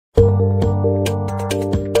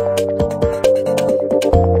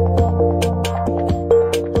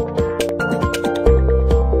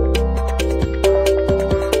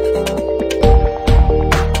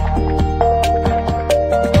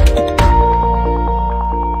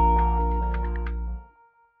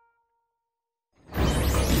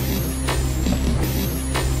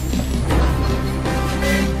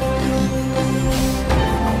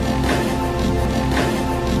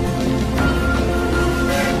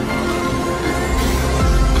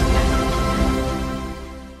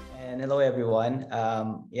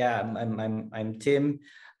everyone. Yeah, I'm Tim.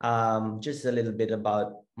 Just a little bit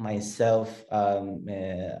about myself.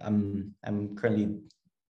 I'm currently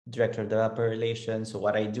director of developer relations. So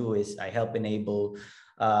what I do is I help enable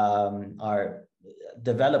our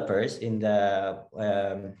developers in the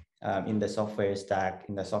software stack,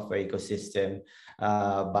 in the software ecosystem,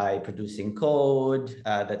 by producing code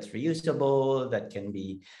that's reusable, that can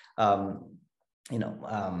be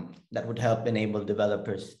that would help enable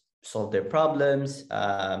developers solve their problems,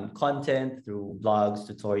 content through blogs,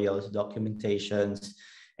 tutorials, documentations,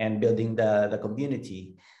 and building the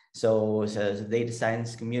community. So the data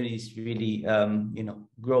science community is really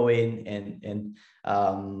growing, and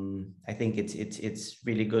I think it's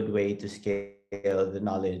really good way to scale the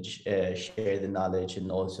knowledge, share the knowledge,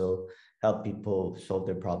 and also help people solve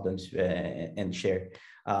their problems and share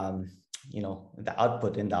the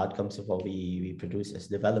output and the outcomes of what we produce as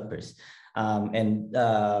developers.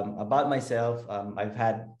 About myself, I've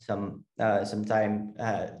had some time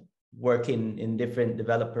working in different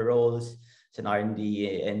developer roles as an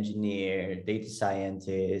R&D engineer, data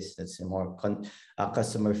scientist, that's more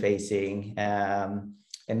customer facing, and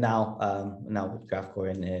now with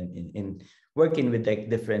Graphcore and in working with like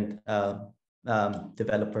different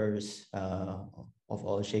developers of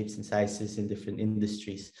all shapes and sizes in different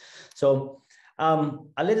industries. So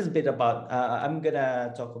a little bit about, I'm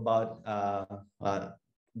gonna talk about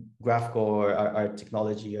Graphcore, our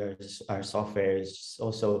technology, our software, is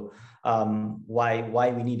also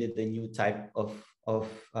why we needed a new type of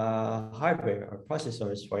hardware or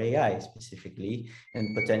processors for AI specifically,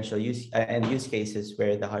 and potential use cases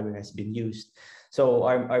where the hardware has been used. So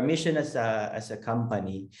our mission as a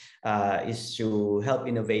company is to help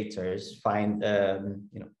innovators find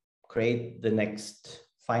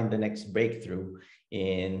find the next breakthrough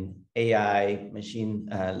in AI, machine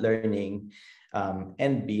learning,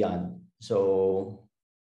 and beyond. So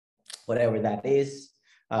whatever that is,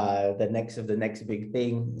 the next big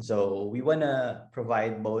thing. So we want to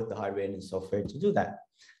provide both the hardware and the software to do that.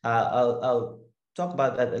 I'll talk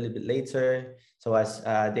about that a little bit later. So as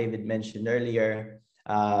David mentioned earlier,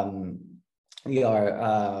 we are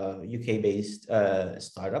a UK-based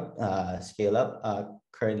startup, scale up,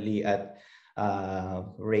 currently at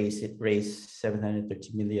raise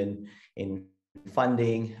 730 million in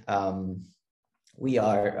funding. We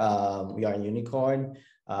are a unicorn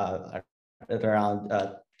at around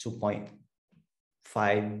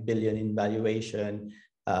 2.5 billion in valuation.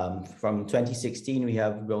 From 2016, we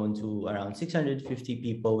have grown to around 650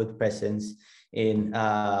 people with presence in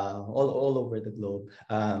all over the globe.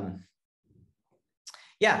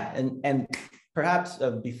 Yeah, and perhaps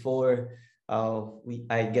before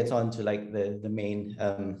I get on to like the main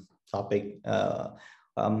topic, I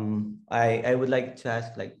would like to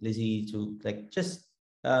ask like Lizzie to like just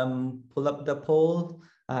pull up the poll.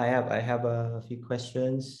 I have a few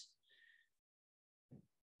questions.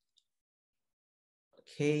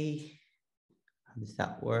 Okay, how does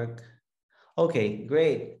that work? Okay,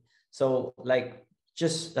 great. So like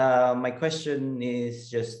just my question is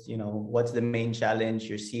just, what's the main challenge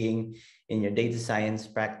you're seeing in your data science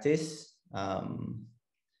practice?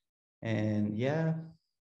 And yeah,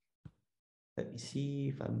 let me see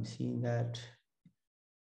if I'm seeing that.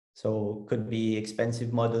 So could be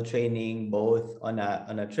expensive model training, both on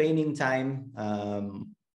a training time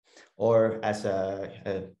or as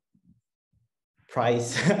a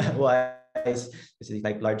price wise. This is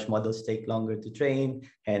like large models take longer to train,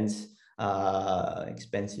 hence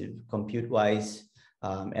expensive compute wise,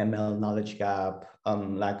 ML knowledge gap,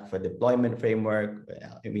 lack of a deployment framework.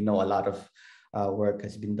 We know a lot of work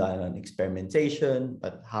has been done on experimentation,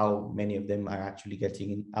 but how many of them are actually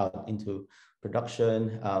getting out into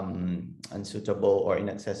production, unsuitable or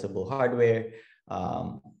inaccessible hardware.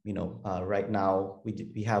 Right now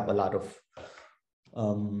we have a lot of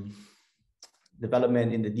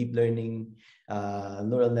development in the deep learning,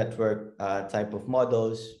 neural network type of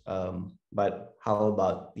models, but how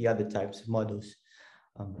about the other types of models?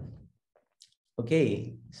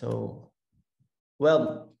 Okay, so,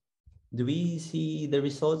 well, do we see the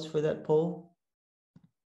results for that poll?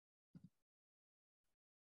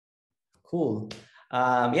 Cool.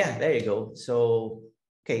 Yeah, there you go. So,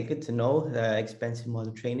 okay, good to know. The expensive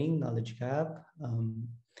model training, knowledge gap.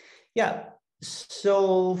 Yeah,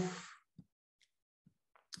 so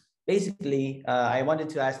basically, I wanted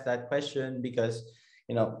to ask that question because,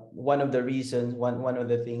 one of the reasons, one of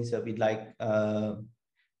the things that we'd like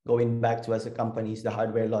going back to as a company is the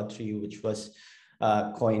hardware lottery, which was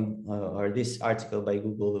coined, or this article by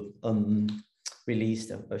Google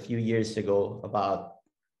released a few years ago about,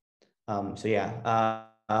 so yeah,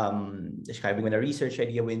 describing when a research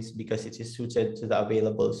idea wins because it is suited to the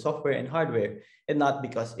available software and hardware, and not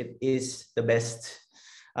because it is the best,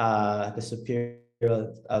 the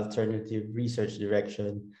superior alternative research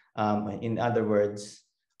direction. In other words,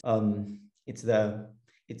 it's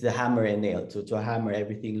the hammer and nail. To a hammer,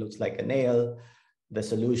 everything looks like a nail. The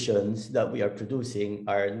solutions that we are producing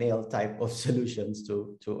are nail type of solutions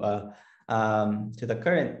to the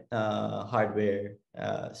current hardware.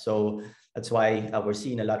 So that's why we're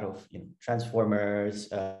seeing a lot of transformers,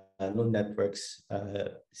 neural networks,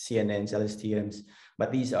 CNNs, LSTMs,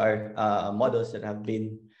 but these are models that have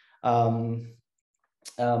been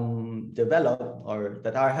developed or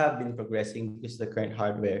that have been progressing because of the current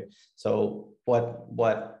hardware. So what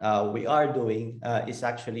we are doing is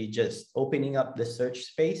actually just opening up the search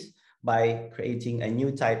space by creating a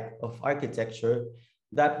new type of architecture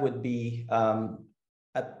that would be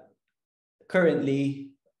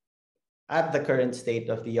currently at the current state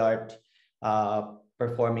of the art,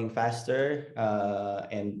 performing faster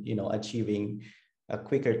and achieving a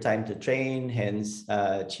quicker time to train, hence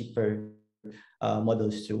cheaper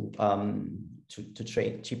models to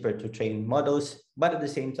train, cheaper to train models, but at the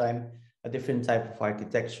same time a different type of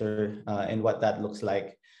architecture, and what that looks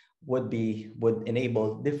like would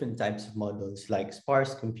enable different types of models like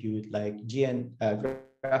sparse compute, like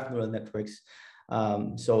graph neural networks.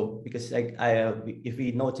 So because if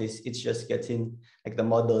we notice, it's just getting like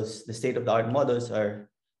the state of the art models are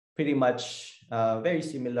pretty much very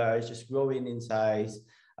similar. It's just growing in size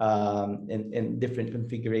and different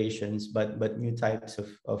configurations, but new types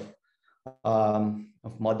of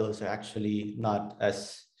models are actually not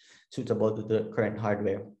as suitable to the current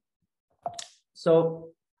hardware.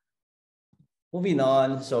 So moving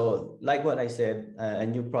on, so like what I said, a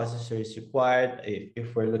new processor is required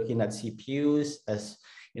if we're looking at CPUs as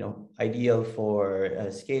ideal for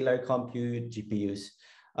scalar compute. GPUs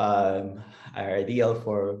are ideal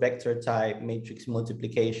for vector type matrix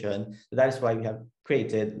multiplication. So that is why we have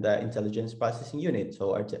created the intelligence processing unit.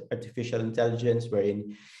 So artificial intelligence,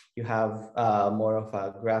 wherein you have more of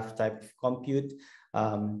a graph type of compute.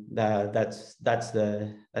 That's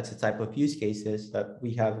the type of use cases that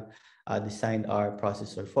we have designed our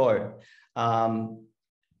processor for.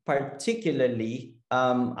 Particularly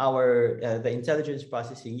the intelligence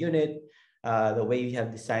processing unit, the way we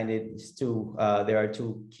have designed it is there are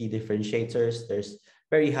two key differentiators. There's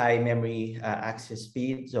very high memory access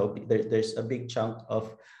speed. So there's a big chunk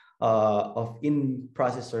of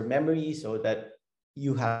in-processor memory, so that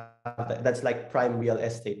you have that's like prime real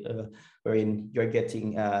estate, wherein you're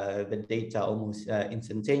getting the data almost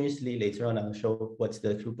instantaneously. Later on, I'll show what's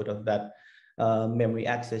the throughput of that memory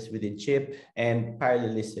access within chip. And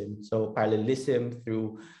parallelism. So parallelism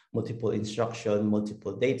through multiple instruction,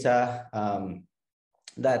 multiple data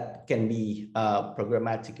that can be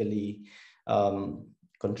programmatically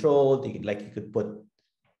controlled. Like you could put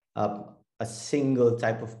a single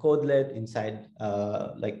type of codelet inside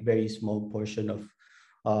like very small portion of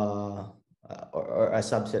or a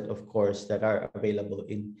subset of cores that are available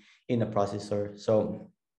in a processor.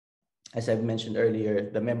 So as I've mentioned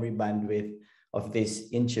earlier, the memory bandwidth of this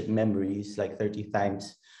in-chip memory is like 30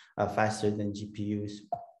 times faster than GPUs.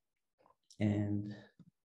 And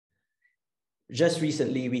just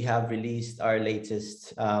recently, we have released our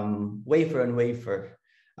latest wafer-on-wafer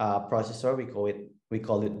processor. We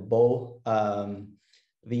call it BO.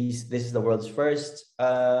 This is the world's first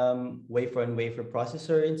wafer-on-wafer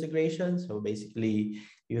processor integration. So basically,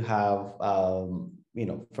 you have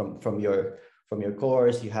from your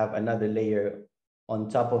cores, you have another layer on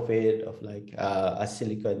top of it of like a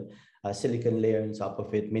silicon layer on top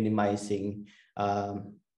of it, minimizing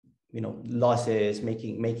losses,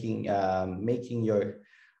 making your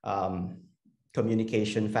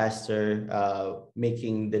communication faster,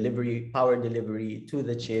 making power delivery to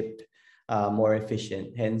the chip more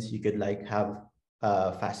efficient. Hence, you could like have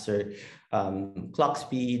faster clock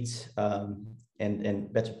speeds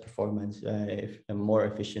and better performance, more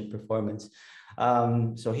efficient performance.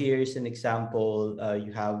 So here's an example.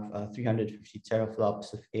 You have 350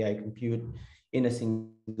 teraflops of AI compute in a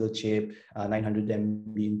single chip, 900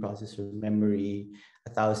 MB in processor memory,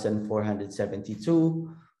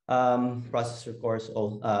 1,472 processor cores.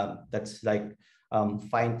 All that's like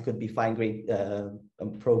could be fine-grained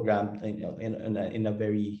programmed in a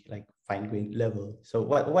very like fine-grained level. So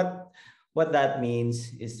what that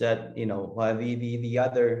means is that the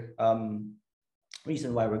other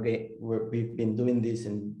reason why we've been doing this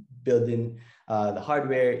and building the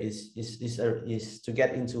hardware is to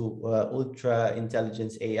get into ultra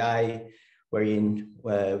intelligence AI, wherein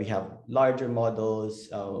we have larger models,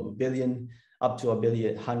 billion up to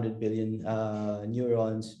 100 billion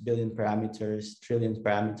neurons, billion parameters, trillion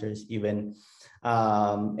parameters even.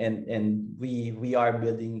 And we are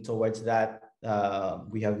building towards that.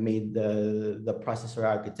 We have made the processor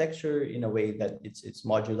architecture in a way that it's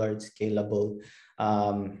modular, it's scalable,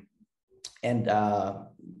 and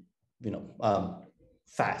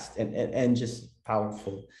fast and just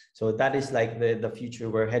powerful. So that is like the future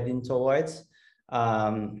we're heading towards.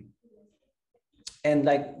 And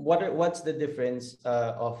like what's the difference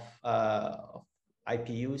of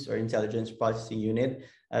IPUs, or intelligence processing unit?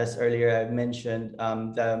 As earlier I mentioned,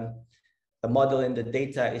 the model and the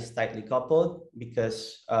data is tightly coupled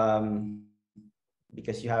because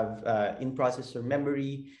you have in-processor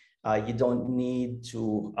memory. You don't need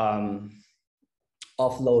to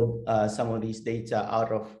offload some of these data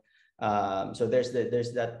out of. So there's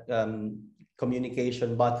that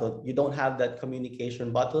communication bottleneck. You don't have that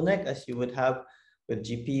communication bottleneck as you would have with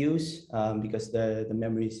GPUs because the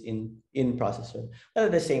memory is in processor. But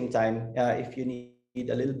at the same time, if you need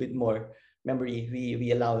a little bit more memory,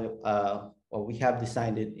 we allow or we have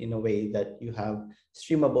designed it in a way that you have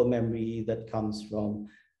streamable memory that comes from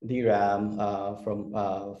DRAM,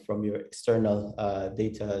 from your external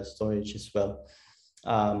data storage as well.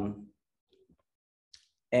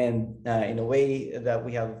 And in a way that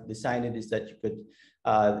we have designed it is that you could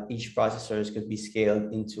each processors could be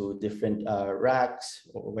scaled into different racks,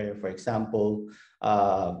 where, for example,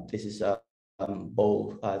 this is a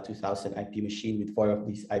BO 2000 IPU machine with 4 of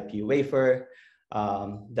these IPU wafer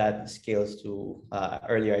that scales to,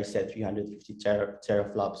 earlier I said 350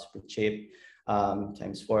 teraflops per chip,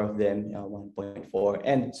 times 4 of them, 1.4,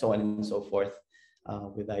 and so on and so forth,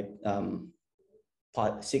 with like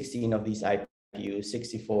 16 of these IPUs,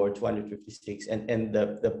 64, 256, and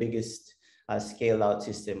the biggest scale out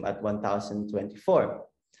system at 1024.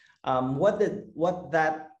 I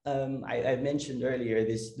mentioned earlier,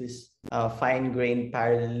 this fine grained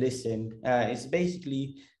parallelism is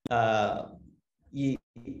basically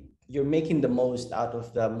you're making the most out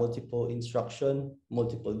of the multiple instruction,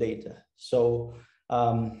 multiple data. So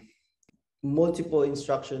multiple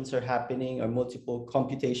instructions are happening, or multiple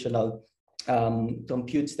computational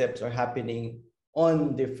compute steps are happening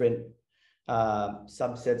on different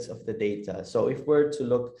subsets of the data. So if we're to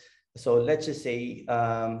look, so let's just say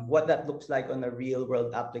what that looks like on a real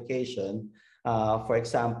world application. For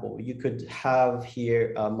example, you could have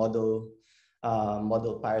here a model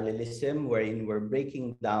parallelism wherein we're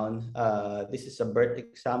breaking down. This is a BERT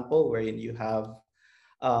example wherein you have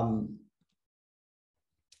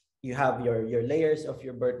your layers of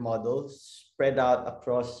your BERT models spread out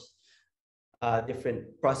across different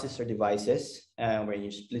processor devices, where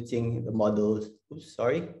you're splitting the models.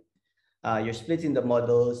 You're splitting the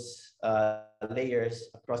models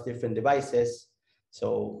layers across different devices.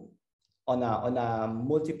 So on a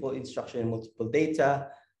multiple instruction, multiple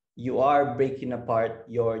data, you are breaking apart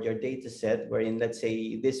your data set, wherein, let's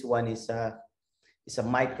say, this one is a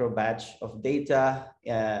micro batch of data.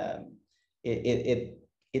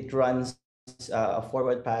 It runs a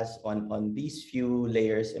forward pass on these few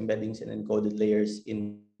layers, embeddings and encoded layers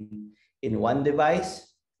in one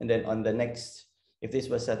device, and then on the next, if this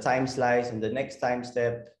was a time slice, in the next time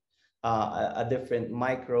step, a different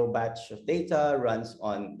micro batch of data runs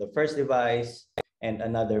on the first device, and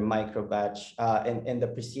another micro batch, and the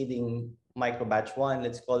preceding micro batch one,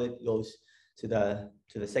 let's call it, goes to the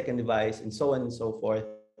second device, and so on and so forth,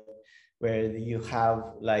 where you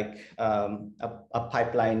have like a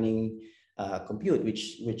pipelining compute,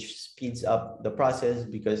 which speeds up the process,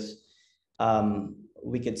 because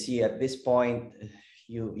we could see at this point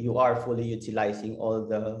you are fully utilizing all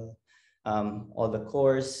the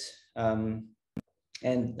cores, and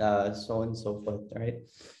so on and so forth, right?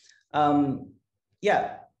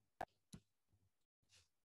 Yeah.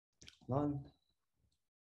 Hold on.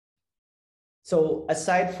 So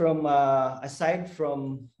aside from the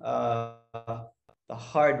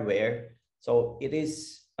hardware, so it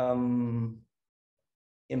is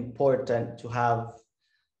important to have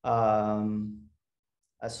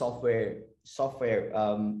a software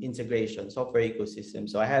integration, software ecosystem.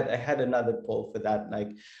 So I had another poll for that,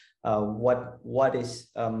 like what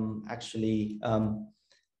is actually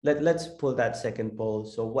let's pull that second poll.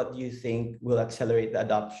 So what do you think will accelerate the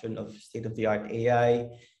adoption of state-of-the-art AI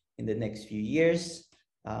in the next few years?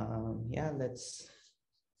 Yeah, let's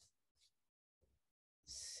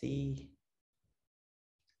see.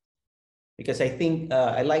 Because I think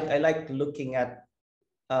I like looking at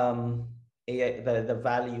AI, the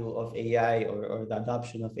value of AI, or the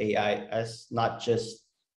adoption of AI, as not just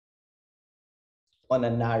on a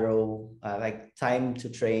narrow like time to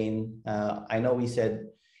train. I know we said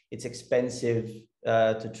it's expensive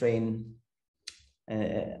to train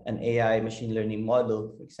an AI machine learning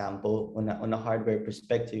model, for example, on a hardware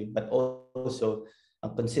perspective, but also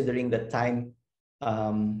considering the time.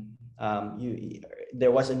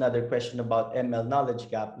 There was another question about ML knowledge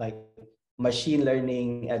gap, like machine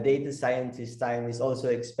learning, a data scientist time is also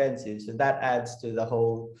expensive. So that adds to the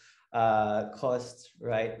whole cost,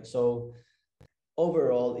 right? So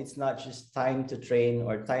overall, it's not just time to train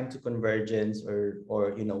or time to convergence or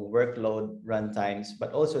workload run times,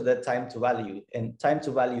 but also the time to value. And time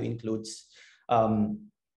to value includes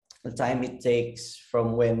the time it takes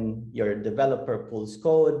from when your developer pulls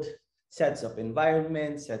code, sets up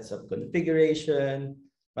environment, sets up configuration,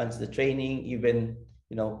 runs the training, even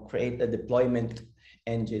create a deployment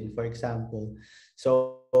engine, for example.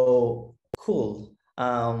 So cool.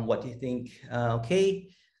 What do you think? Okay,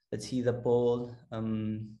 let's see the poll.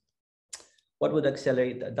 What would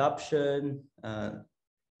accelerate adoption?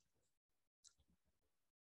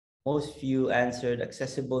 Most few answered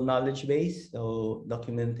accessible knowledge base, so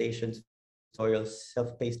documentation, tutorials,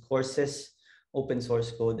 self-paced courses, open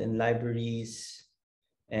source code and libraries,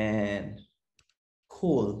 and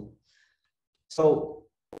cool. So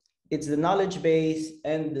it's the knowledge base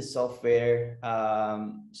and the software.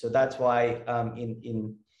 So that's why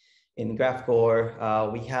in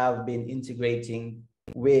Graphcore, we have been integrating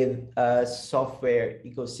with a software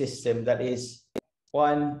ecosystem that is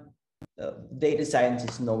one, data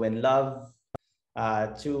scientists know and love,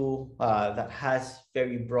 two, that has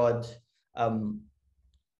very broad,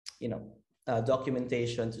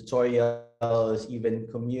 documentation, tutorials, even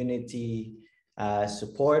community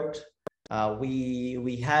support.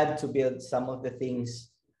 We had to build some of the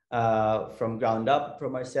things from ground up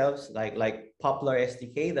from ourselves, like Poplar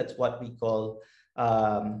SDK. That's what we call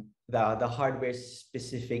the hardware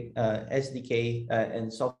specific SDK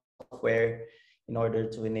and software in order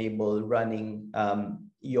to enable running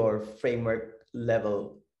your framework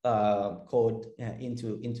level code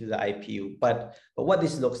into the IPU. But what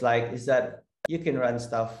this looks like is that you can run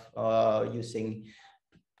stuff using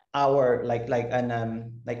our like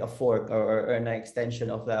a fork or an extension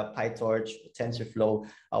of the PyTorch TensorFlow.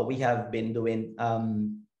 We have been doing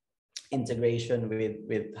integration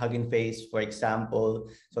with Hugging Face, for example.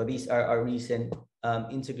 So these are our recent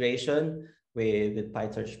integration with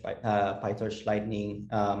PyTorch Lightning,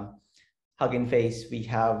 Hugging Face. We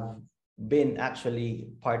have been actually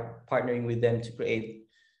partnering with them to create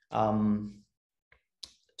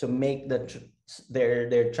to make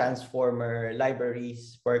their transformer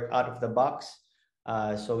libraries work out of the box.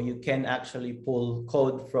 So you can actually pull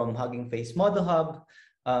code from Hugging Face Model Hub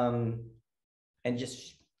and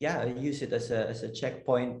just use it as a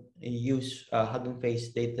checkpoint. Use Hugging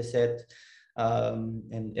Face dataset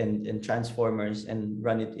and transformers and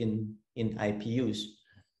run it in IPUs.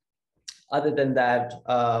 Other than that,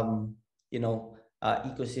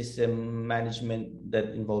 ecosystem management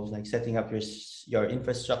that involves like setting up your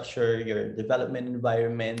infrastructure, your development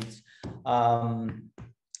environment,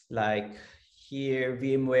 like here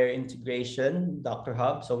VMware integration, Docker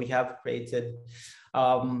Hub. So we have created,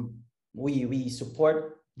 we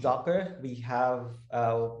support Docker. We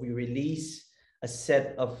release a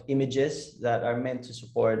set of images that are meant to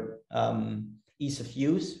support ease of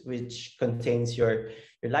use, which contains your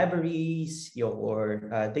libraries, your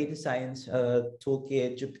data science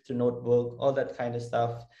toolkit, Jupyter Notebook, all that kind of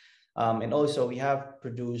stuff. And also we have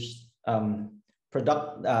produced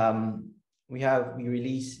we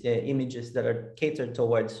release images that are catered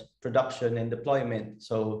towards production and deployment.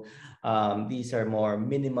 So these are more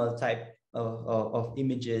minimal type of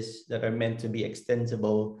images that are meant to be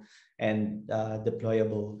extensible and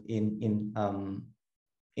deployable in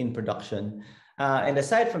production. And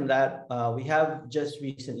aside from that, we have just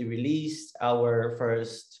recently released our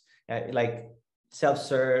first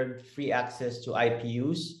self-serve free access to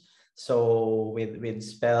IPUs. So with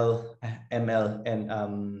Spell ML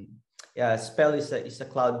and Spell is a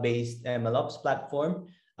cloud-based MLOps platform.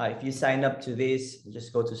 If you sign up to this,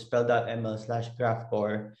 just go to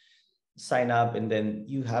spell.ml/Graphcore, sign up, and then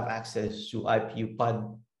you have access to IPU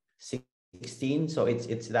Pod 16. So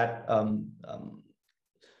it's that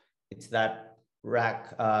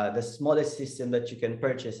rack, the smallest system that you can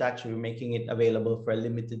purchase. Actually, we're making it available for a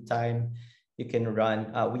limited time. You can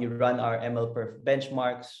run, we run our MLPerf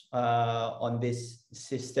benchmarks on this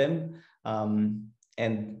system. And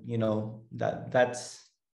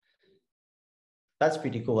that's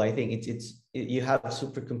pretty cool. I think you have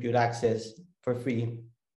supercompute access for free.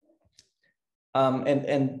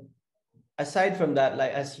 And aside from that,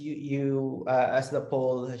 like as as the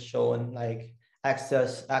poll has shown, like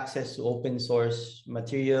access to open source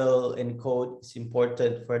material and code is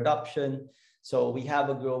important for adoption. So we have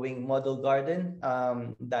a growing model garden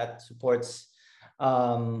that supports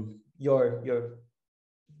your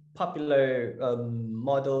popular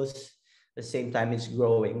models. At the same time, it's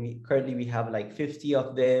growing. Currently, we have like 50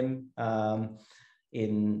 of them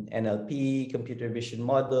in NLP, computer vision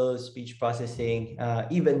models, speech processing,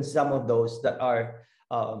 even some of those that are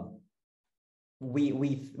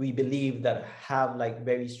we believe that have like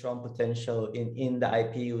very strong potential in the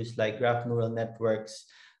IPUs, like graph neural networks,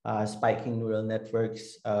 spiking neural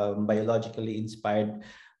networks, biologically inspired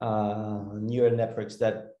neural networks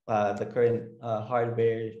that the current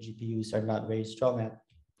hardware GPUs are not very strong at.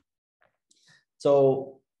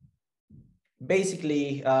 So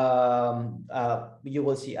basically, you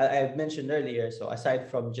will see, I've mentioned earlier, so aside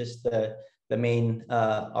from just the main,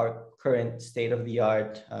 our current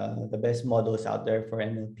state-of-the-art, the best models out there for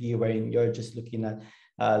NLP, wherein you're just looking at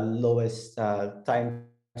lowest time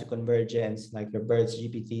to convergence, like your BERT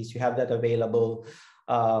GPTs, you have that available.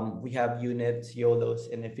 We have units, YOLOs,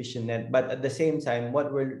 and EfficientNet. But at the same time,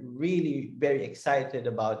 what we're really very excited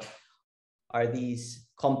about are these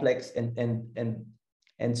complex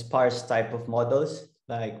and sparse type of models,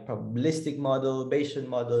 like probabilistic model, Bayesian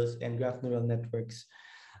models, and graph neural networks,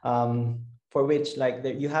 for which like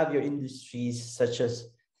you have your industries such as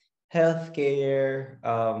healthcare,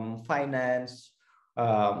 finance,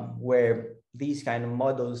 where these kind of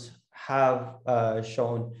models have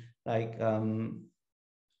shown like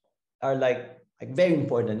are like very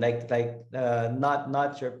important,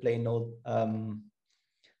 not your plain old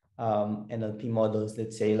NLP models,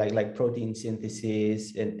 let's say like protein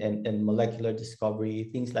synthesis and molecular discovery,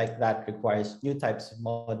 things like that requires new types of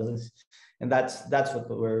models, and that's what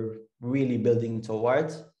we're really building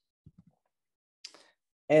towards.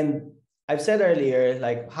 And I've said earlier,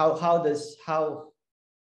 like how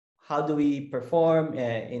do we perform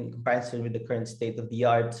in comparison with the current state of the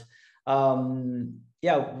art?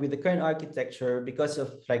 Yeah, with the current architecture, because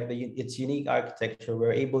of like its unique architecture,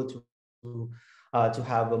 we're able to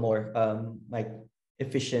have a more like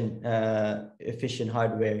efficient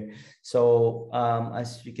hardware. So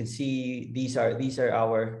as you can see, these are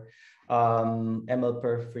our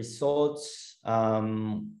MLPerf results.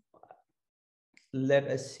 Let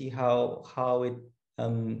us see how it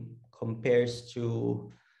compares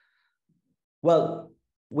to, well,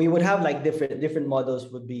 we would have like different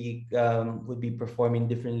models would be performing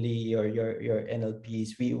differently your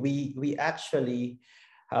NLPs. We actually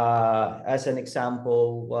as an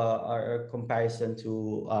example, our comparison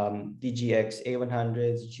to DGX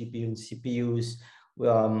A100s, GPU and CPUs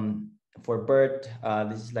for BERT,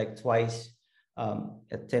 this is like twice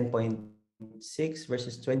at 10.6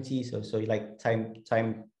 versus 20. So like time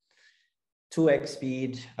 2x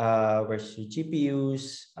speed versus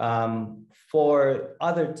GPUs. For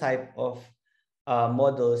other type of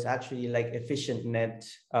models, actually like EfficientNet,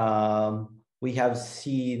 we have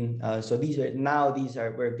seen, so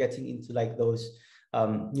we're getting into like those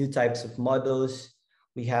new types of models.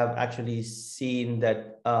 We have actually seen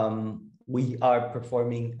that we are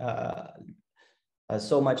performing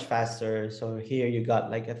so much faster. So here you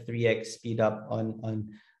got like a 3x speed up on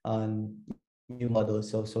new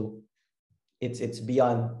models. So it's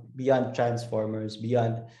beyond transformers,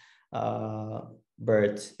 beyond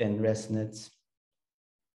BERT and ResNets.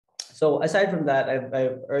 So aside from that,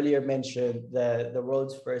 I've earlier mentioned the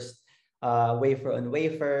world's first wafer on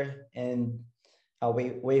wafer and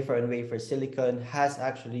wafer on wafer silicon has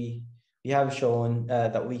actually, we have shown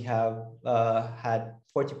that we have had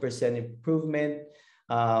 40% improvement.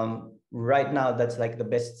 Right now, that's like the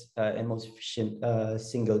best and most efficient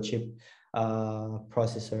single chip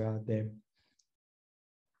processor out there.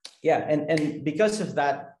 Yeah, and because of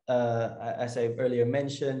that, as I earlier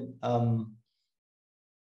mentioned,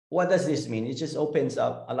 what does this mean? It just opens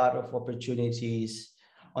up a lot of opportunities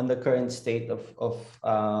on the current state of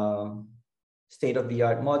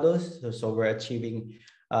state-of-the-art models. So we're achieving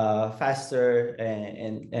faster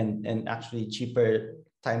and actually cheaper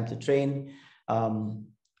time to train.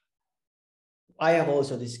 I have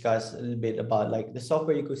also discussed a little bit about like the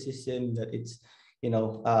software ecosystem, that it's, you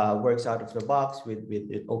know, works out of the box with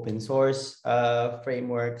open source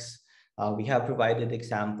frameworks. We have provided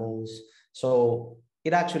examples. So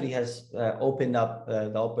it actually has opened up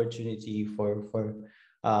the opportunity for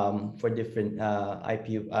different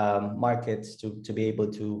IPU markets to be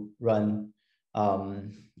able to run,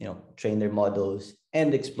 you know, train their models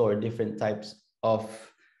and explore different types of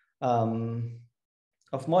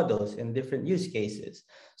models and different use cases.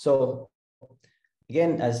 So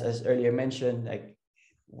again, as earlier mentioned, like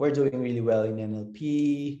we're doing really well in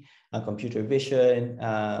NLP, computer vision.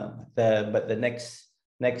 But the next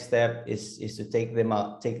step is to take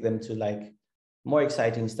them to like more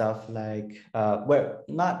exciting stuff, like well,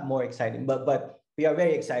 not more exciting, but we are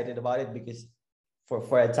very excited about it because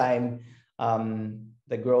for a time,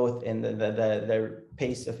 the growth and the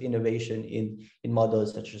pace of innovation in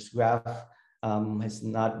models such as graph has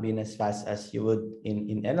not been as fast as you would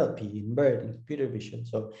in NLP, in BERT, in computer vision.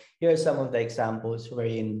 So here are some of the examples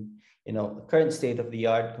wherein, you know, current state of the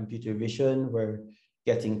art computer vision, we're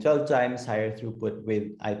getting 12 times higher throughput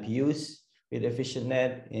with IPUs, with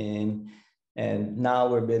EfficientNet, and now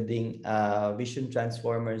we're building vision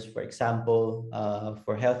transformers, for example,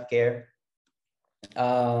 for healthcare.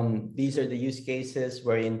 These are the use cases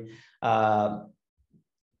wherein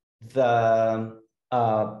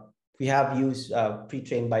we have used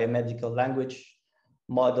pre-trained biomedical language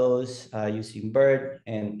models using BERT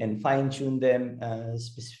and fine-tune them,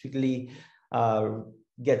 specifically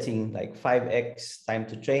getting like 5x time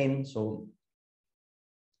to train. So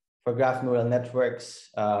for graph neural networks,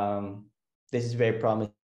 this is very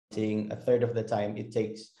promising. A third of the time it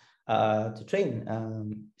takes to train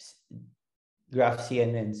graph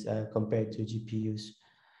CNNs compared to GPUs.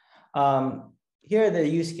 Here are the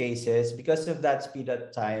use cases. Because of that speed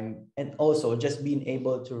up time and also just being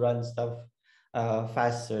able to run stuff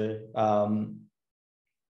faster,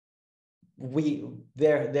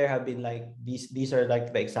 there have been like these are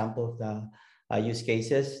like the example of the use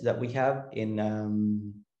cases that we have in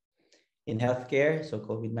healthcare. So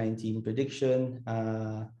COVID-19 prediction,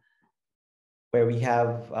 where we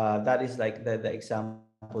have that is like the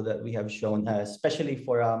example that we have shown, especially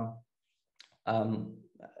for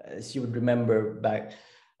as you would remember back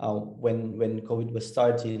when COVID was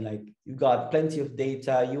starting, like you got plenty of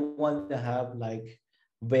data. You want to have like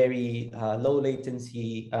very low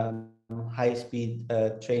latency, high speed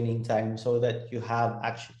training time, so that you have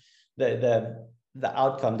actually the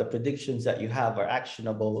outcome, the predictions that you have are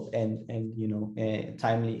actionable and you know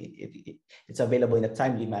timely. It's available in a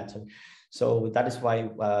timely manner. So that is why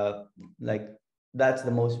like that's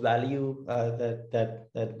the most value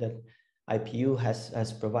that IPU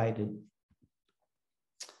has provided.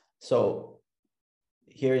 So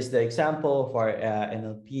here is the example of our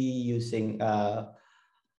NLP using an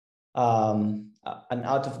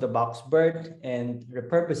out-of-the-box BERT and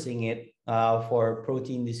repurposing it for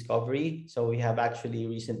protein discovery. So we have actually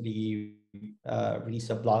recently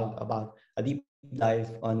released a blog about a deep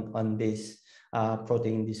dive on this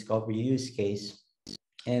protein discovery use case.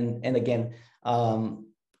 And again,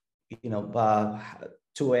 you know,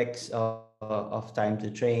 2x of time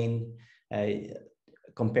to train,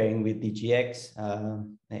 comparing with DGX,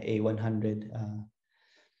 A100.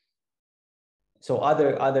 So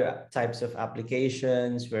other types of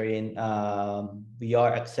applications wherein we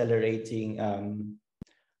are accelerating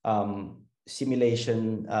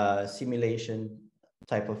simulation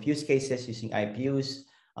type of use cases using IPUs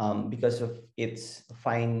because of its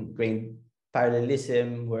fine-grained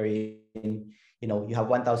parallelism, wherein you know you have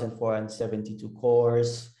 1,472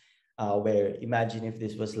 cores. Where imagine if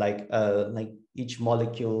this was like each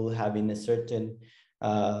molecule having a certain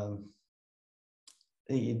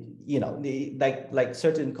you know like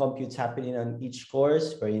certain computes happening on each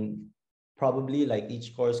course, wherein probably like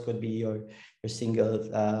each course could be your single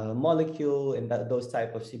molecule, and those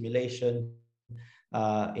type of simulation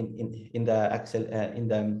in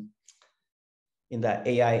the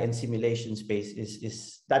AI and simulation space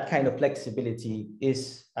is that kind of flexibility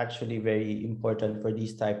is actually very important for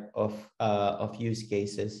these type of use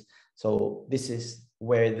cases. So this is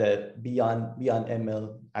where the beyond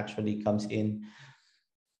ML actually comes in.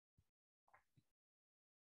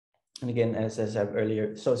 And again, as I said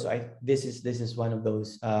earlier, this is one of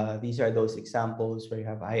those. These are those examples where you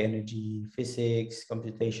have high energy physics,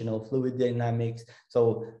 computational fluid dynamics.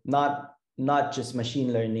 So not just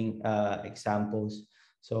machine learning examples.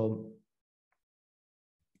 So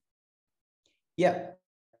yeah,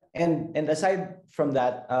 and aside from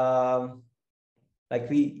that, like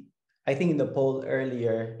I think in the poll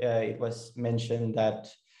earlier, it was mentioned that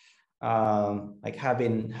like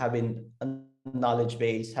having a knowledge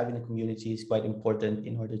base, having a community is quite important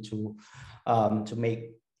in order to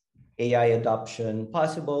make AI adoption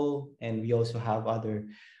possible. And we also have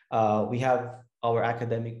we have our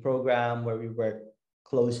academic program where we work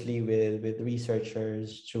closely with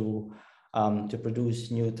researchers to produce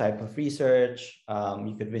new type of research.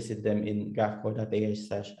 You could visit them in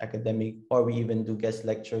graphcore.ai/academic, or we even do guest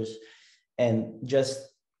lectures and just,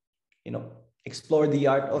 you know, explore the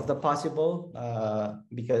art of the possible,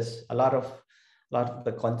 because a lot of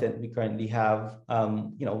the content we currently have,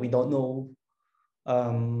 you know, we don't know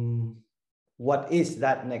what is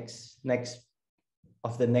that next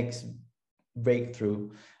breakthrough,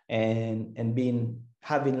 and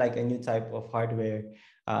having like a new type of hardware.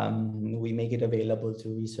 We make it available to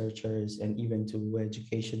researchers and even to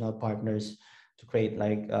educational partners to create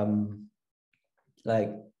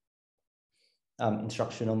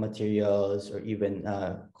instructional materials, or even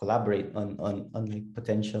collaborate on like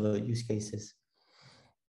potential use cases.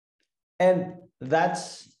 And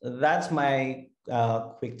that's my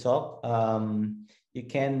quick talk. You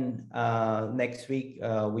can next week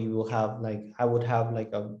we will have I would have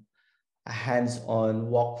like a hands-on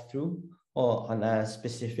walkthrough or on a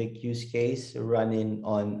specific use case running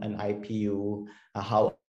on an IPU,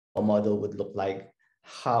 how a model would look like,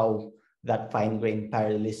 how that fine-grained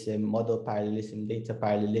parallelism, model parallelism, data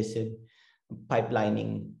parallelism,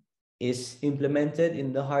 pipelining is implemented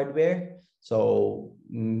in the hardware. So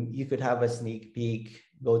you could have a sneak peek,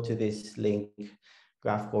 go to this link,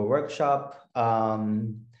 Graphcore workshop.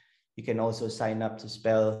 You can also sign up to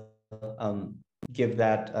Spell, give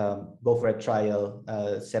that, go for a trial,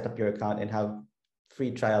 set up your account and have free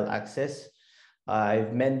trial access.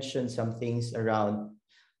 I've mentioned some things around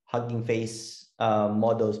Hugging Face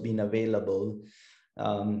models being available.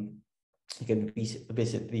 You can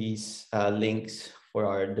visit these links for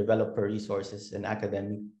our developer resources and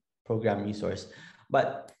academic program resource.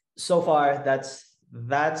 But so far, that's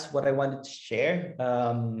what I wanted to share.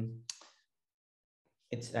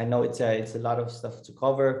 I know it's a lot of stuff to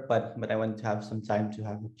cover, but I wanted to have some time to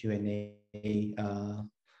have a Q&A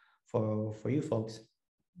for you folks.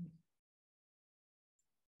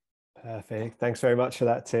 Perfect. Thanks very much for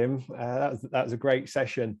that, Tim. That was a great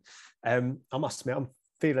session. I must admit, I'm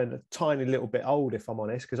feeling a tiny little bit old, if I'm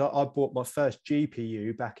honest, because I bought my first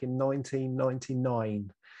GPU back in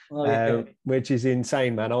 1999. Oh, yeah. Which is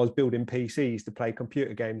insane, man. I was building PCs to play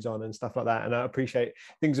computer games on and stuff like that. And I appreciate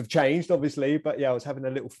things have changed, obviously, but yeah, I was having a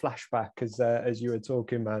little flashback as you were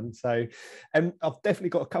talking, man. So I've definitely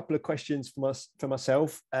got a couple of questions from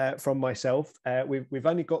myself. We've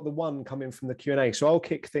only got the one coming from the Q&A, so I'll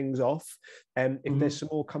kick things off. If there's some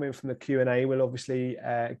more coming from the Q&A, we'll obviously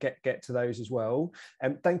get to those as well.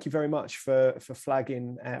 Thank you very much for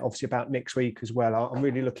flagging, obviously, about next week as well. I'm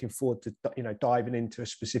really looking forward to diving into a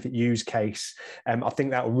specific use case. I think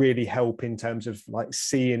that will really help in terms of like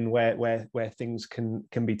seeing where things can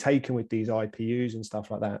be taken with these IPUs and stuff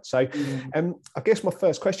like that. So I guess my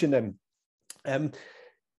first question then, I'm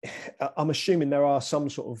assuming there are some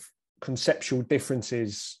sort of conceptual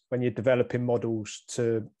differences when you're developing models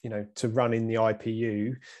to run in the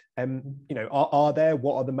IPU. Are there?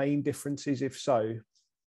 What are the main differences, if so?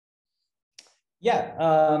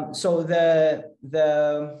 Yeah, so the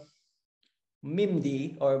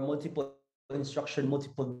MIMD, or multiple instruction,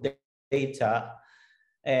 multiple data,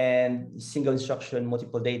 and single instruction,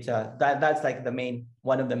 multiple data, that's like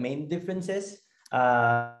one of the main differences.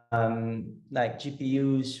 Like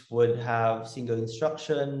GPUs would have single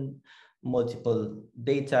instruction, multiple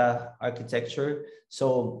data architecture.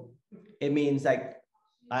 So it means, like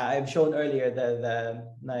I've shown earlier, the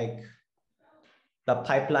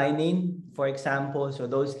pipelining, for example. So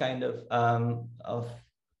those kind of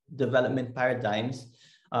development paradigms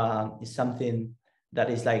is something that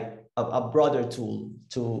is like a broader tool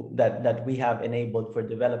that we have enabled for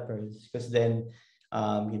developers, because then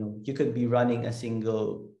you could be running a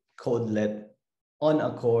single codelet on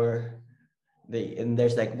a core, and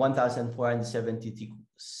there's like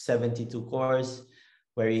 1,472 cores,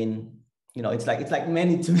 wherein it's like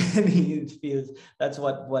many to many. It feels that's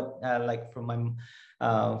what like from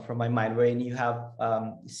my mind, wherein you have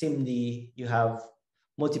SIMD, you have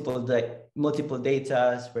multiple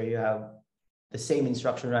datas, where you have the same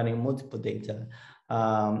instruction running multiple data.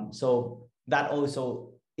 So that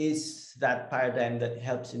also is that paradigm that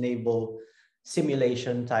helps enable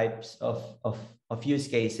simulation types of use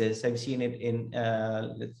cases. I've seen it in,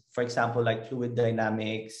 for example, like fluid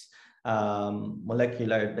dynamics,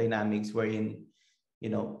 molecular dynamics, wherein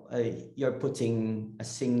you're putting a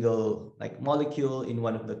single like molecule in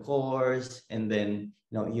one of the cores, and then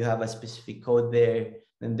you have a specific code there,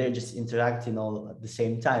 and they're just interacting all at the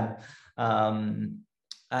same time. I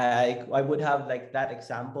would have like that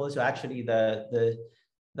example. So actually, the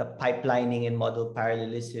pipelining and model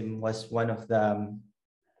parallelism was one of the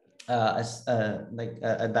like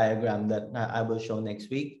a diagram that I will show next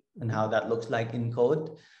week, and how that looks like in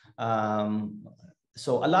code.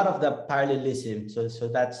 So a lot of the parallelism. So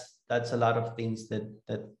that's a lot of things that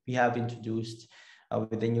we have introduced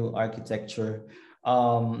with the new architecture.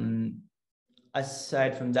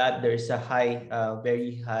 Aside from that, there's a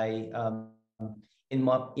very high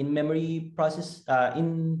in memory process,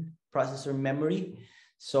 in processor memory.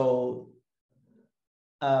 So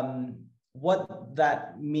what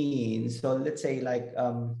that means, so let's say like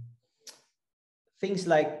things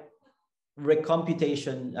like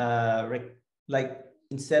recomputation, like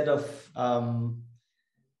instead of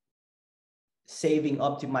saving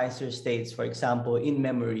optimizer states, for example, in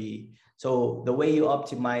memory. So the way you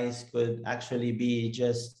optimize could actually be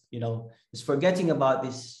just, you know, just forgetting about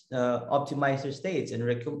these optimizer states and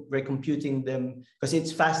recomputing them, because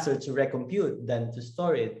it's faster to recompute than to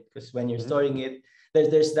store it. Because when you're storing it,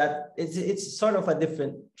 there's that, it's sort of a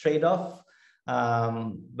different trade-off,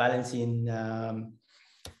 balancing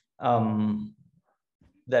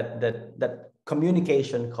that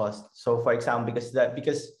communication cost. So for example, because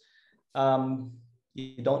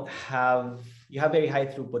you have very high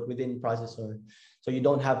throughput within processor, so you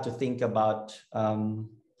don't have to think about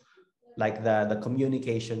like the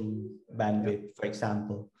communication bandwidth, for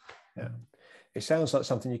example. Yeah, it sounds like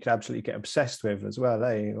something you could absolutely get obsessed with as well,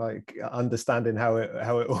 eh? Like understanding how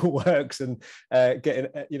it all works and getting,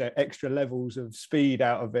 you know, extra levels of speed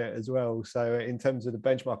out of it as well. So in terms of the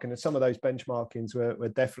benchmarking, and some of those benchmarkings were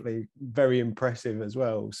definitely very impressive as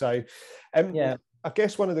well. So yeah, I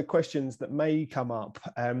guess one of the questions that may come up,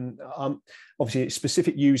 obviously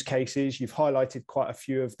specific use cases, you've highlighted quite a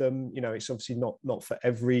few of them. You know, it's obviously not for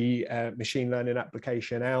every machine learning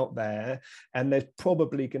application out there. And there's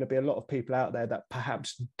probably going to be a lot of people out there that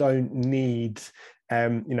perhaps don't need,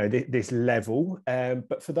 you know, this level.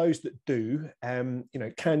 But for those that do, you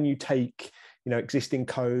know, can you take, you know, existing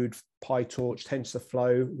code, PyTorch,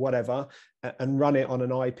 TensorFlow, whatever, and run it on an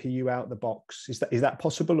IPU out the box? Is that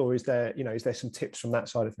possible, or is there, you know, is there some tips from that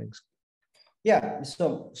side of things? Yeah,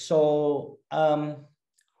 so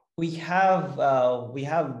we have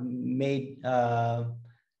made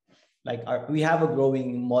we have a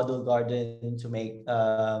growing model garden to make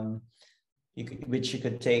which you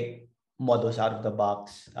could take models out of the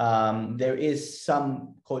box. There is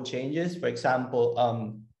some code changes, for example,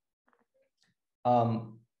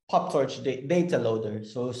 PyTorch data loader.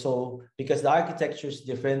 So because the architecture is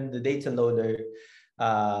different, the data loader,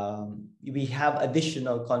 we have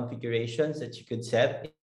additional configurations that you could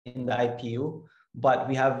set in the IPU, but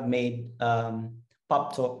we have made PyTorch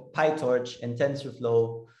and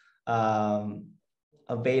TensorFlow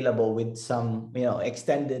available with some, you know,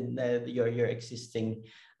 extended your existing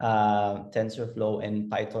TensorFlow and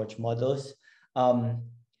PyTorch models.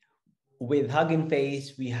 With Hugging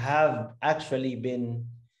Face, we have actually been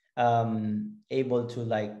able to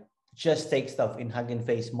like just take stuff in Hugging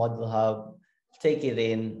Face Model Hub, take it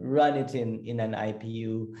in, run it in an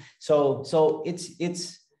IPU. So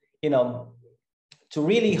it's you know, to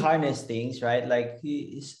really harness things, right? Like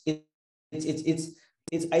the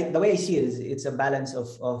way I see it is it's a balance of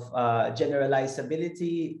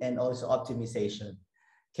generalizability and also optimization.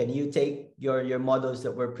 Can you take your models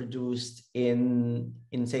that were produced in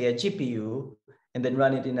say a GPU and then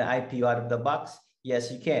run it in an IPU out of the box?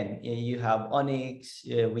 Yes, you can. You have Onyx.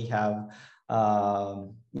 We have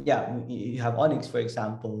you have Onyx, for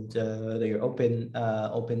example, your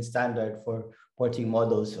open standard for porting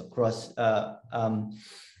models across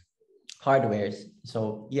hardwares.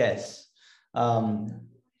 So yes,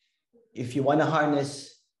 if you want to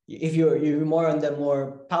harness, if you're more on the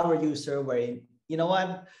more power user, where you know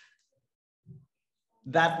what,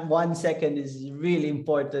 that 1 second is really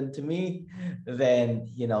important to me, then,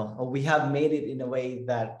 you know, we have made it in a way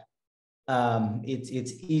that it's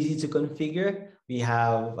easy to configure. We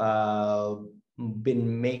have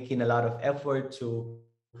been making a lot of effort to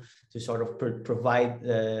sort of provide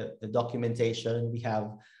the documentation. We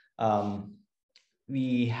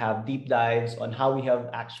have deep dives on how we have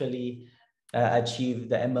actually achieved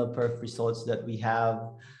the MLperf results that we have.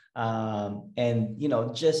 And, you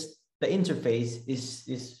know, just the interface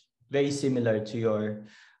is very similar to your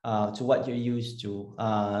to what you're used to.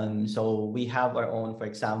 So we have our own, for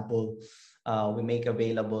example, we make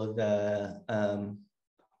available the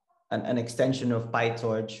an extension of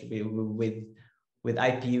PyTorch with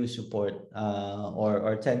IPU support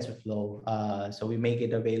or TensorFlow. So we make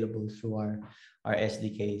it available through our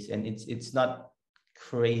SDKs, and it's not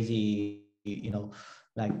crazy, you know,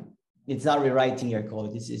 like it's not rewriting your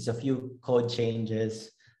code. It's a few code changes,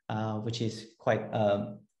 which is quite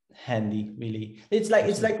handy, really. It's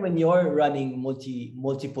like when you're running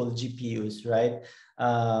multiple GPUs, right?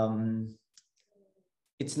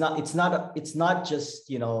 It's not just,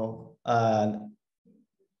 you know,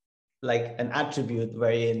 like an attribute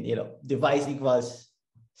wherein, you know, device equals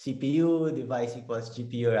CPU, device equals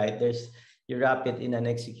GPU, right? You wrap it in an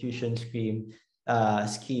execution scheme,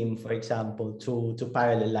 for example, to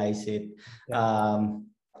parallelize it. Yeah.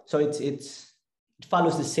 So it's it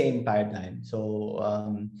follows the same paradigm. So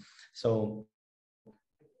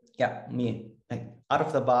yeah, like out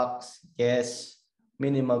of the box, yes,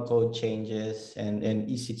 minimal code changes and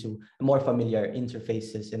easy to more familiar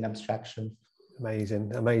interfaces and abstraction.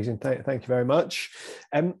 Amazing, amazing. Thank you very much.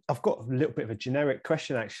 I've got a little bit of a generic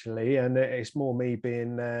question actually, and it's more me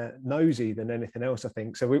being nosy than anything else, I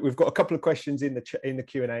think. So we've got a couple of questions in the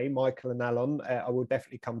Q&A, Michael and Alan. I will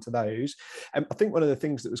definitely come to those. I think one of the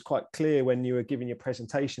things that was quite clear when you were giving your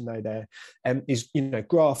presentation though there is, you know,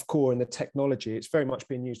 Graphcore and the technology, it's very much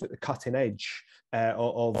being used at the cutting edge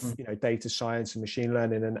of you know, data science and machine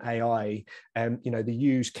learning and AI. You know, the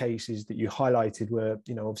use cases that you highlighted were,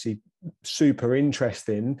 you know, obviously super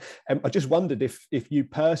interesting. I just wondered if you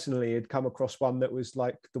personally had come across one that was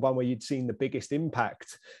like the one where you'd seen the biggest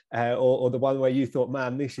impact, or the one where you thought,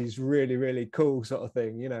 man, this is really, really cool sort of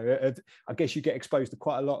thing. You know, I guess you get exposed to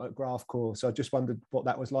quite a lot at Graphcore, so I just wondered what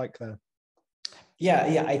that was like there.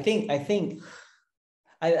 Yeah, I think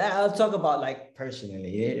I'll talk about like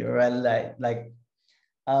personally, right? Like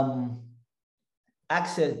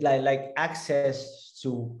access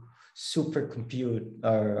to super compute,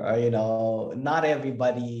 or you know, not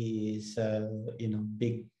everybody is you know,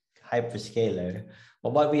 big hyperscaler,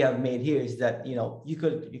 but what we have made here is that, you know, you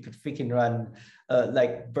could freaking run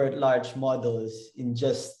like BERT-Large models in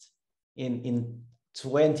just in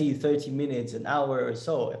 20-30 minutes, an hour or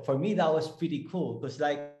so. For me, that was pretty cool, because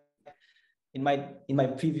like in my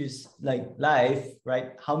previous like life,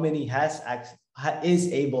 right, how many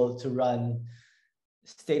is able to run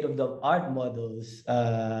state-of-the-art models,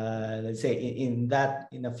 let's say in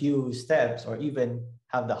a few steps, or even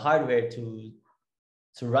have the hardware to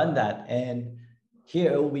run that. And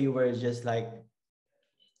here we were just like,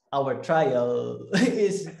 our trial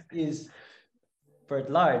is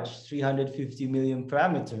BERT-Large, 350 million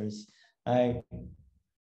parameters. Like,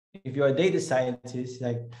 if you're a data scientist,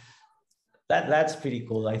 like that's pretty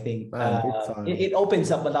cool. I think it opens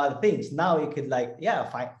up a lot of things. Now you could like, yeah,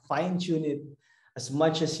 fine tune it as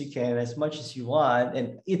much as you can, as much as you want,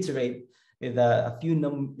 and iterate with a few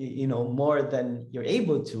you know, more than you're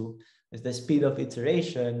able to. With the speed of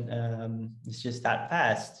iteration, it's just that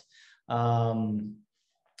fast.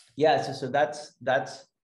 Yeah, so that's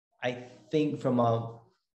I think from a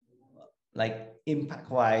like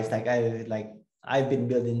impact wise, like I've been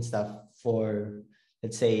building stuff for,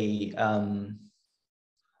 let's say,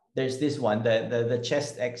 there's this one, the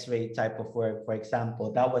chest X-ray type of work, for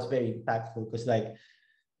example, that was very impactful, because like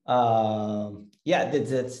yeah,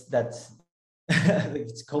 that's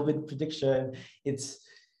it's COVID prediction.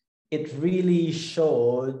 It really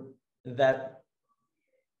showed that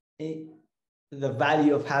the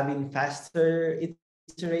value of having faster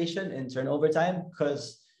iteration and turnover time,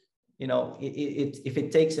 because you know, if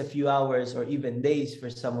it takes a few hours or even days for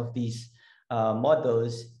some of these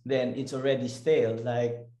models, then it's already stale.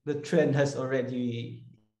 Like the trend has already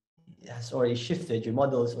shifted. Your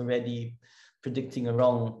model's already predicting a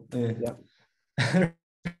wrong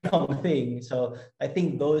wrong thing. So I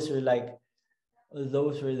think those were the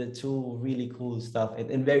two really cool stuff,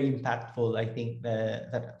 and very impactful. I think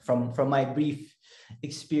that from my brief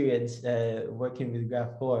experience working with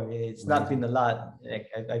Graphcore, it's not been a lot. Like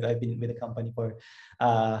I've been with the company for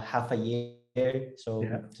half a year, so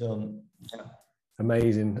yeah.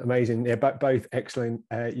 Amazing. Yeah, both excellent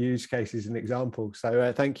use cases and examples.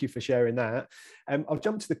 So thank you for sharing that. I'll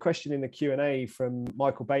jump to the question in the Q&A from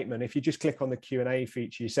Michael Bateman. If you just click on the Q&A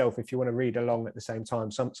feature yourself, if you want to read along at the same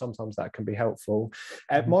time, sometimes that can be helpful.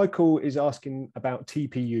 Michael is asking about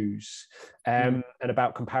TPUs and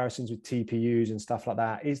about comparisons with TPUs and stuff like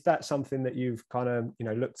that. Is that something that you've kind of, you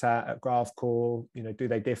know, looked at Graphcore? You know, do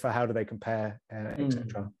they differ? How do they compare,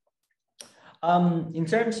 etc.? In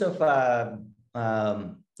terms of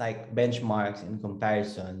like benchmarks and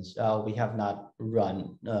comparisons, we have not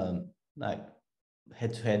run like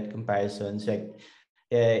head-to-head comparisons. Like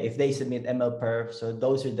if they submit MLPerf, so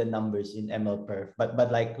those are the numbers in MLPerf.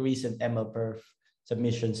 But like recent MLPerf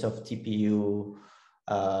submissions of TPU,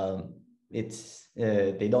 it's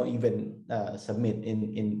they don't even submit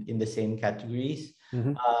in the same categories.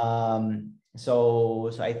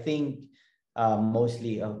 So I think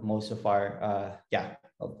most of our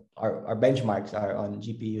our benchmarks are on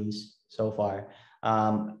GPUs so far.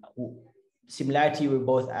 Similarity with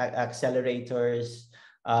both accelerators.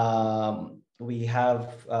 We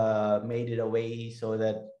have made it a way so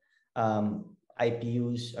that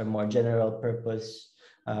IPUs are more general purpose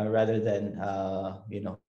rather than you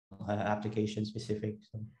know, application specific.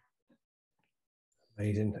 So.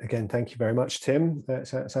 Amazing. Again, thank you very much, Tim. That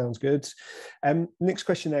sounds good. Next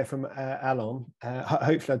question there from Alan.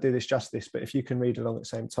 Hopefully I'll do this justice, but if you can read along at the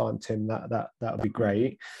same time, Tim, that would be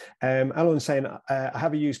great. Alan's saying, I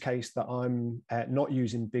have a use case that I'm not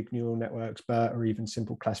using big neural networks, BERT, or even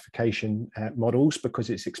simple classification models because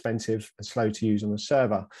it's expensive and slow to use on the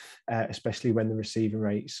server, especially when the receiving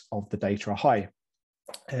rates of the data are high.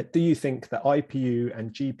 Do you think that IPU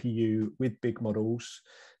and GPU with big models,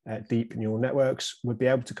 deep neural networks, would be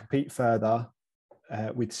able to compete further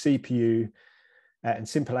with CPU and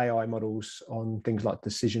simple AI models on things like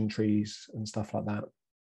decision trees and stuff like that?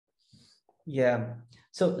 Yeah.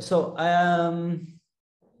 So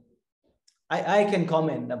I can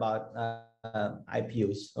comment about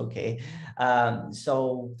IPUs. Okay.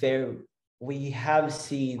 So there we have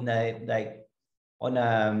seen that, like,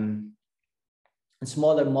 on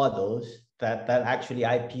smaller models that actually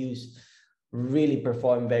IPUs really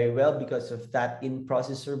perform very well because of that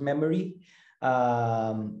in-processor memory.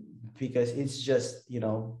 Because it's just,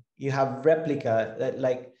 you have replica that,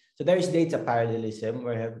 like, so there is data parallelism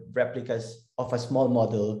where you have replicas of a small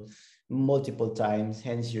model multiple times.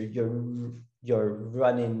 Hence, you're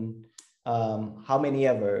running how many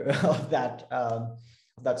ever of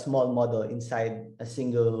that small model inside a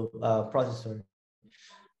single processor.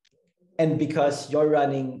 And because you're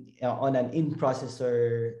running on an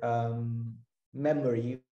in-processor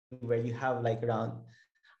memory where you have like around,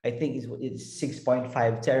 I think it's 6.5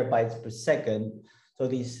 terabytes per second. So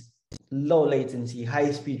these low latency,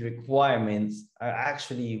 high speed requirements are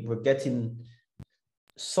actually, we're getting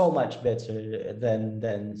so much better than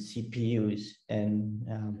CPUs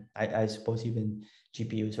and I suppose even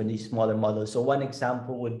GPUs on these smaller models. So one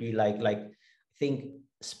example would be like I think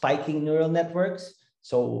spiking neural networks.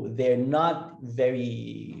 So they're not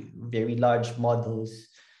very, very large models,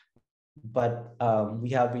 but we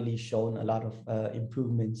have really shown a lot of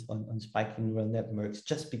improvements on spiking neural networks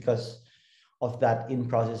just because of that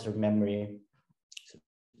in-processor memory.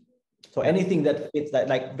 So anything that fits,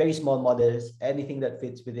 like very small models, anything that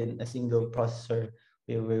fits within a single processor,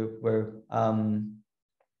 we're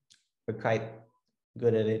quite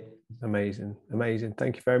good at it. Amazing, amazing.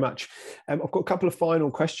 Thank you very much. I've got a couple of final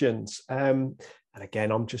questions. And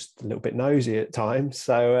again, I'm just a little bit nosy at times,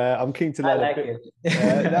 so I'm keen to learn. I like it.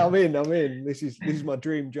 No, I'm in. This is my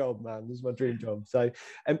dream job, man. This is my dream job. So,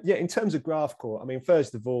 yeah, in terms of Graphcore, I mean,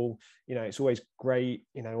 first of all, it's always great.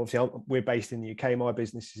 Obviously, we're based in the UK. My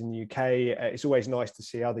business is in the UK. It's always nice to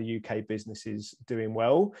see other UK businesses doing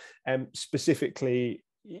well. Specifically,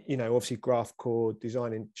 obviously, Graphcore,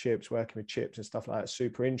 designing chips, working with chips and stuff like that,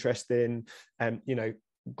 super interesting.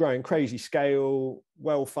 Growing crazy scale,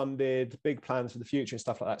 well funded, big plans for the future and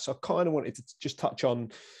stuff like that. So I kind of wanted to just touch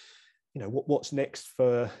on, what's next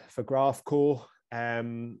for Graphcore.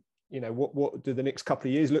 What do the next couple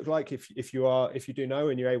of years look like if you do know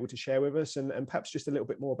and you're able to share with us, and perhaps just a little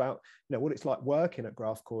bit more about what it's like working at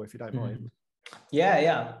Graphcore, if you don't mind.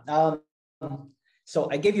 Yeah.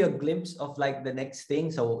 So I gave you a glimpse of like the next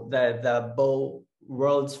thing. So the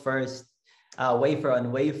world's first wafer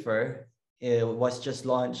on wafer. It was just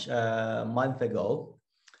launched a month ago.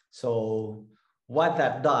 So what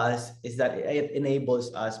that does is that it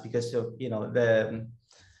enables us, because of the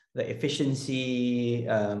efficiency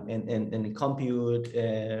and compute,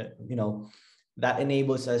 that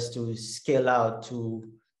enables us to scale out to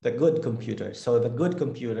the good computer. So the good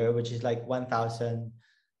computer, which is like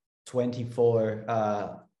 1024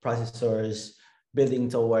 processors, building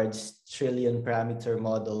towards trillion parameter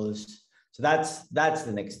models. So that's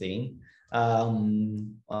the next thing.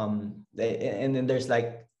 And then there's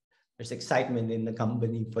excitement in the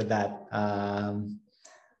company for that.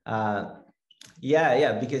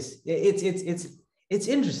 Because it's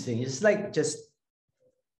interesting. It's like just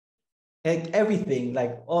like everything,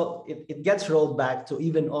 like it gets rolled back to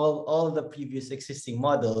even all the previous existing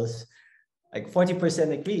models, like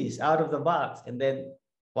 40% increase out of the box, and then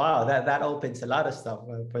wow, that opens a lot of stuff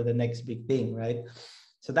for the next big thing, right?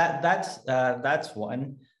 So that's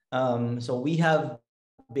one. So we have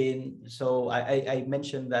been, I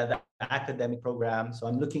mentioned that the academic program. So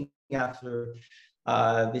I'm looking after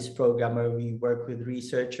this program where we work with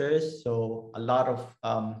researchers. So a lot of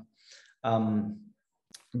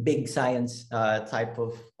big science type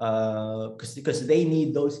of, because they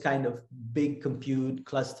need those kind of big compute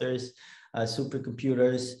clusters,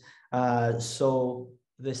 supercomputers. So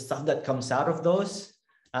the stuff that comes out of those,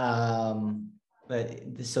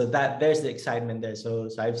 so that there's the excitement there. So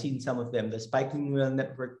I've seen some of them, the spiking neural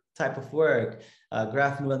network type of work,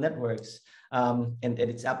 graph neural networks, and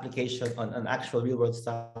its application on actual real world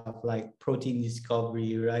stuff like protein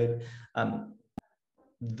discovery, right?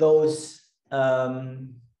 Those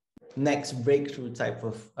next breakthrough type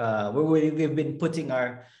of we've been putting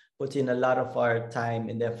a lot of our time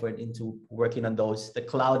and effort into working on those. The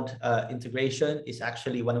cloud integration is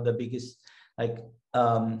actually one of the biggest like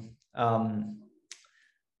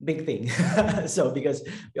big thing. So because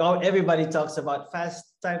everybody talks about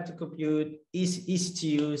fast time to compute, easy to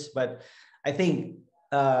use, but I think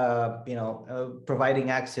providing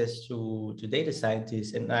access to data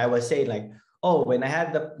scientists, and I was saying like, oh, when I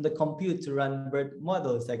had the compute to run BERT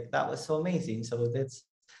models, like that was so amazing. So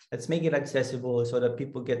let's make it accessible so that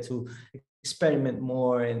people get to experiment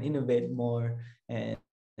more and innovate more and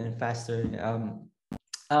faster.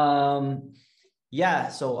 Yeah,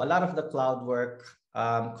 so a lot of the cloud work,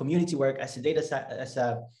 community work as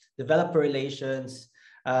a developer relations,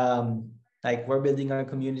 like we're building our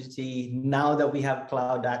community. Now that we have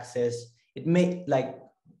cloud access, it may like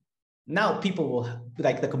now people will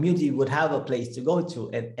like the community would have a place to go to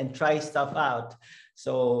and try stuff out.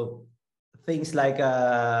 So things like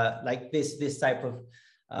this type of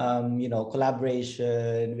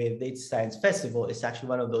collaboration with Data Science Festival is actually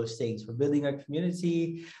one of those things. We're building our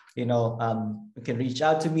community. You can reach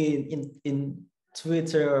out to me in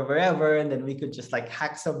Twitter or wherever, and then we could just like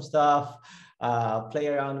hack some stuff, play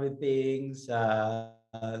around with things.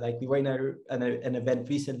 Like we were in an event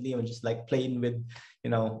recently and just like playing with,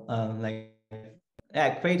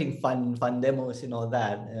 creating fun demos and all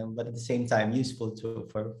that, but at the same time useful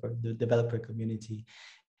for the developer community.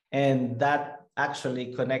 And that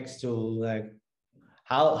actually connects to like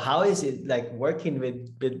how is it like working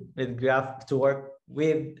with Graph to work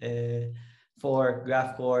with for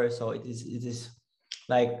Graphcore. So it is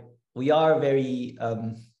like we are very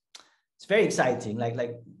it's very exciting,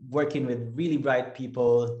 like working with really bright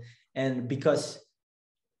people, and because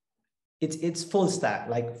it's full stack,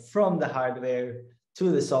 like from the hardware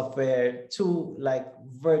to the software to like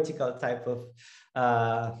vertical type of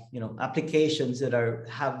applications that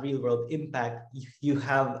have real world impact. You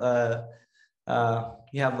have a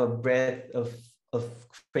breadth of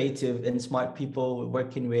creative and smart people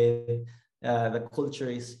working with. The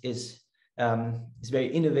culture is very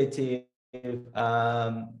innovative,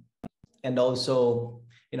 and also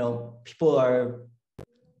people are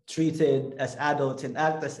treated as adults and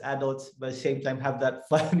act as adults, but at the same time have that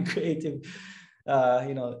fun creative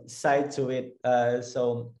side to it.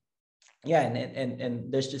 So yeah,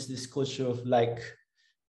 and there's just this culture of like,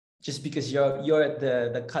 just because you're at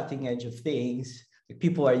the cutting edge of things,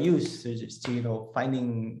 people are used to just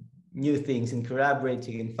finding new things and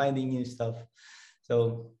collaborating and finding new stuff.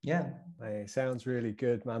 So yeah. It sounds really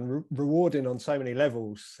good, man. Rewarding on so many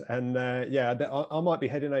levels. And yeah, I might be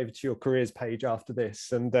heading over to your careers page after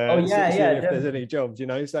this and see if there's any jobs,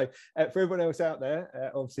 So for everyone else out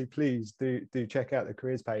there, obviously, please do check out the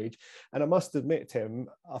careers page. And I must admit, Tim,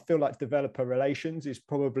 I feel like developer relations is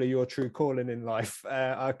probably your true calling in life.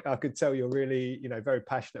 I could tell you're really, very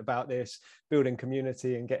passionate about this, building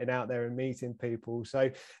community and getting out there and meeting people.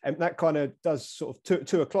 So that kind of does sort of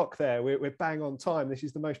 2 o'clock there. We're bang on time. This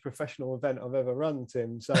is the most professional event I've ever run,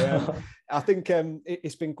 Tim. So I think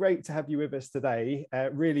it's been great to have you with us today.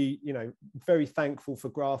 Really, very thankful for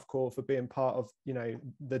Graphcore for being part of,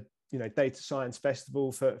 the Data Science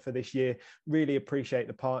Festival for this year. Really appreciate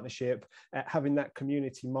the partnership, having that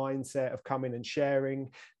community mindset of coming and sharing,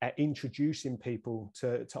 introducing people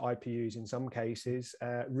to IPUs in some cases.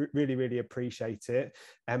 Really appreciate it.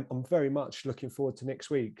 I'm very much looking forward to next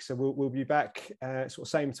week. So we'll be back sort of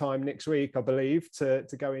same time next week, I believe, to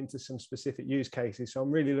go into some specific use cases. So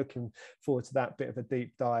I'm really looking forward to that bit of a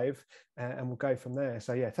deep dive, and we'll go from there.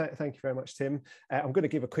 So yeah, thank you very much, Tim. I'm going to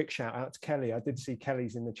give a quick shout out to Kelly. I did see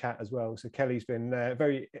Kelly's in the chat as well. So Kelly's been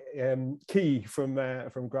very key from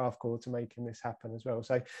Graphcore to making this happen as well.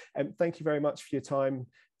 So thank you very much for your time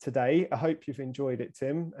today. I hope you've enjoyed it,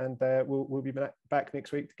 Tim, and we'll be back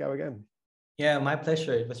next week to go again. Yeah, my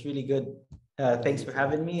pleasure. It was really good. Thanks for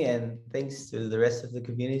having me, and thanks to the rest of the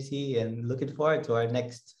community, and looking forward to our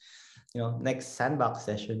next sandbox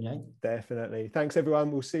session. Right? Definitely. Thanks,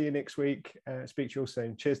 everyone. We'll see you next week. Speak to you all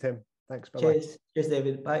soon. Cheers, Tim. Thanks. Bye-bye. Cheers,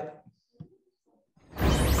 David. Bye.